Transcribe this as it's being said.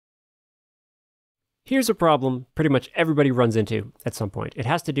Here's a problem pretty much everybody runs into at some point. It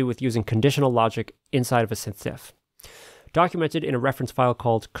has to do with using conditional logic inside of a SynthDef. Documented in a reference file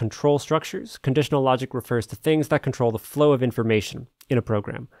called control structures, conditional logic refers to things that control the flow of information in a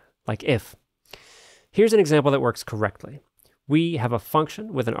program, like if. Here's an example that works correctly. We have a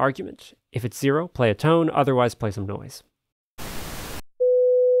function with an argument. If it's 0, play a tone, otherwise play some noise.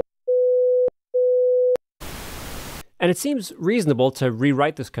 And it seems reasonable to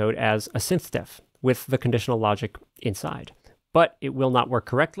rewrite this code as a SynthDef with the conditional logic inside. But it will not work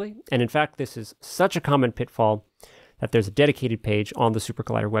correctly, and in fact this is such a common pitfall that there's a dedicated page on the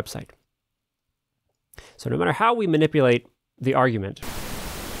SuperCollider website. So no matter how we manipulate the argument,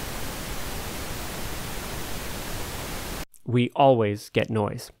 we always get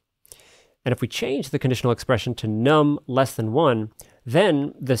noise. And if we change the conditional expression to num less than 1,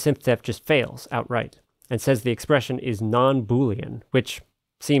 then the SynthDef just fails outright and says the expression is non-Boolean, which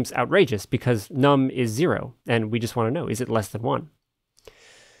seems outrageous because num is 0, and we just want to know, is it less than 1?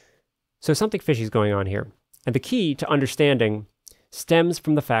 So something fishy is going on here. And the key to understanding stems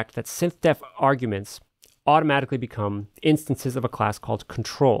from the fact that SynthDef arguments automatically become instances of a class called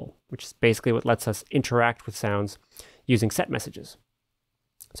control, which is basically what lets us interact with sounds using set messages.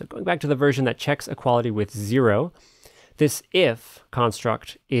 So going back to the version that checks equality with 0, this if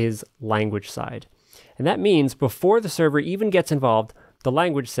construct is language side. And that means before the server even gets involved, the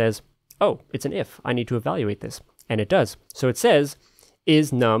language says, oh, it's an if, I need to evaluate this. And it does. So it says,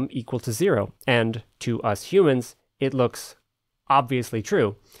 is num equal to 0? And to us humans, it looks obviously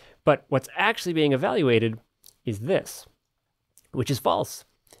true. But what's actually being evaluated is this, which is false.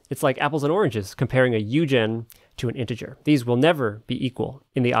 It's like apples and oranges comparing a Ugen to an integer. These will never be equal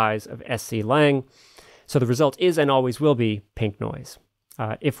in the eyes of SC Lang. So the result is and always will be pink noise.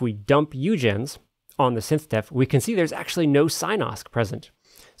 If we dump Ugens on the SynthDef, we can see there's actually no sign-osk present.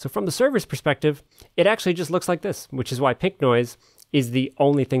 So from the server's perspective, it actually just looks like this, which is why pink noise is the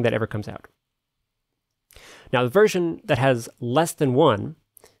only thing that ever comes out. Now, the version that has less than 1,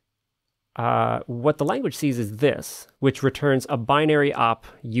 what the language sees is this, which returns a binary op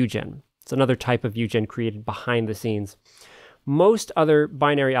Ugen. It's another type of Ugen created behind the scenes. Most other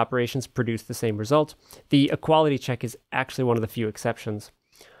binary operations produce the same result. The equality check is actually one of the few exceptions.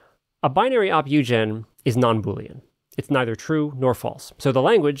 A binary op Ugen is non-Boolean. It's neither true nor false. So the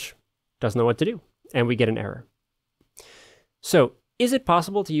language doesn't know what to do, and we get an error. So is it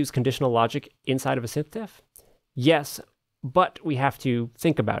possible to use conditional logic inside of a SynthDef? Yes, but we have to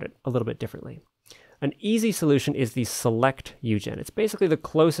think about it a little bit differently. An easy solution is the select Ugen. It's basically the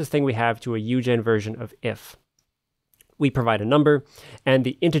closest thing we have to a Ugen version of if. We provide a number, and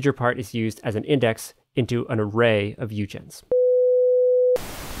the integer part is used as an index into an array of Ugens.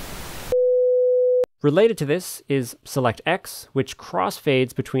 Related to this is select x, which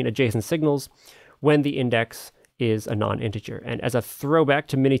crossfades between adjacent signals when the index is a non-integer. And as a throwback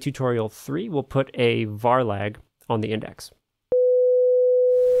to mini tutorial 3, we'll put a varlag on the index.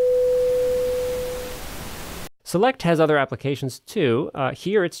 Select has other applications too.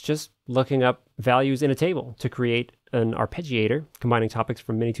 Here it's just looking up values in a table to create an arpeggiator, combining topics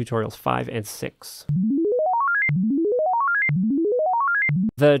from mini tutorials 5 and 6.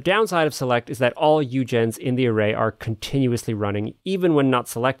 The downside of select is that all Ugens in the array are continuously running, even when not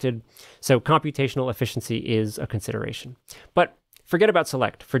selected, so computational efficiency is a consideration. But forget about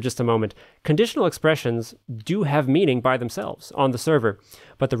select for just a moment. Conditional expressions do have meaning by themselves on the server,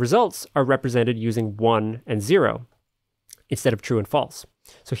 but the results are represented using 1 and 0 instead of true and false.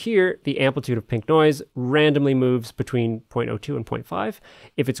 So here, the amplitude of pink noise randomly moves between 0.02 and 0.5.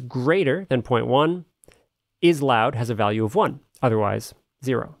 If it's greater than 0.1, is loud has a value of 1, otherwise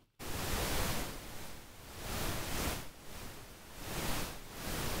 0.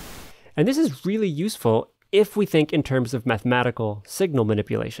 And this is really useful if we think in terms of mathematical signal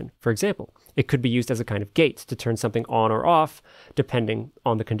manipulation. For example, it could be used as a kind of gate to turn something on or off depending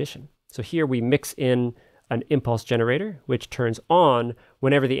on the condition. So here we mix in an impulse generator, which turns on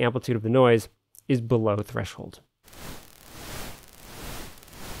whenever the amplitude of the noise is below threshold.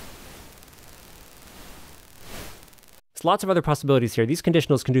 There's lots of other possibilities here. These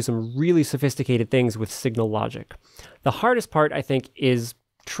conditionals can do some really sophisticated things with signal logic. The hardest part, I think, is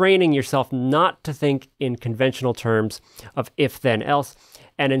training yourself not to think in conventional terms of if, then, else,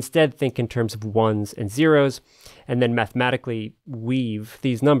 and instead think in terms of ones and zeros, and then mathematically weave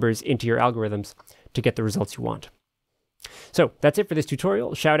these numbers into your algorithms to get the results you want. So that's it for this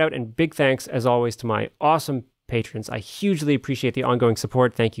tutorial. Shout out and big thanks, as always, to my awesome patrons. I hugely appreciate the ongoing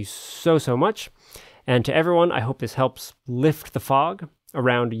support. Thank you so, so much. And to everyone, I hope this helps lift the fog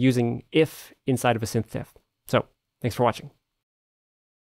around using if inside of a SynthDef. So, thanks for watching.